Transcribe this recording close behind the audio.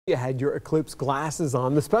You had your eclipse glasses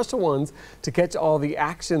on, the special ones to catch all the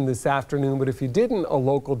action this afternoon, but if you didn't, a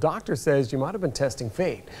local doctor says you might have been testing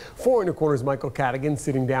fate. 4 in your corner's Michael Cadigan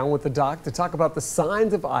sitting down with the doc to talk about the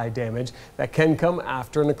signs of eye damage that can come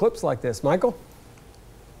after an eclipse like this. Michael?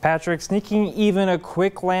 Patrick, sneaking even a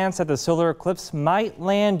quick glance at the solar eclipse might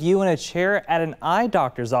land you in a chair at an eye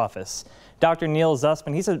doctor's office. Dr. Neil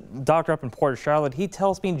Zussman, he's a doctor up in Port Charlotte. He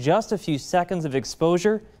tells me just a few seconds of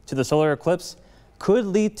exposure to the solar eclipse could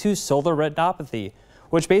lead to solar retinopathy,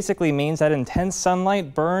 which basically means that intense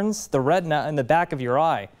sunlight burns the retina in the back of your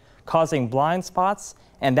eye, causing blind spots,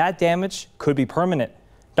 and that damage could be permanent.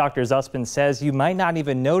 Dr. Zussman says you might not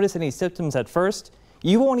even notice any symptoms at first.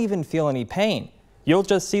 You won't even feel any pain. You'll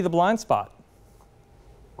just see the blind spot.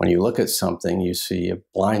 When you look at something, you see a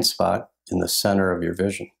blind spot in the center of your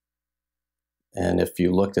vision. And if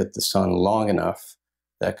you looked at the sun long enough,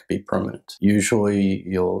 that could be permanent. Usually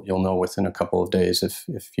you'll know within a couple of days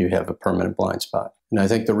if you have a permanent blind spot. And I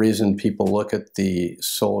think the reason people look at the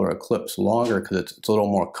solar eclipse longer because it's a little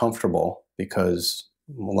more comfortable because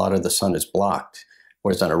a lot of the sun is blocked.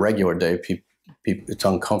 Whereas on a regular day, it's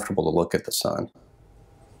uncomfortable to look at the sun.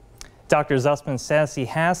 Dr. Zussman says he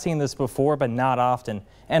has seen this before, but not often.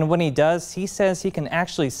 And when he does, he says he can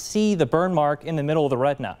actually see the burn mark in the middle of the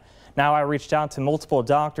retina. Now, I reached out to multiple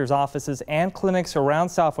doctors' offices and clinics around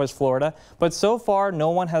Southwest Florida, but so far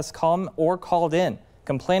no one has come or called in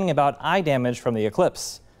complaining about eye damage from the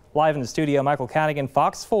eclipse. Live in the studio, Michael Cadigan,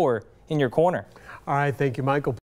 Fox 4 in your corner. All right, thank you, Michael.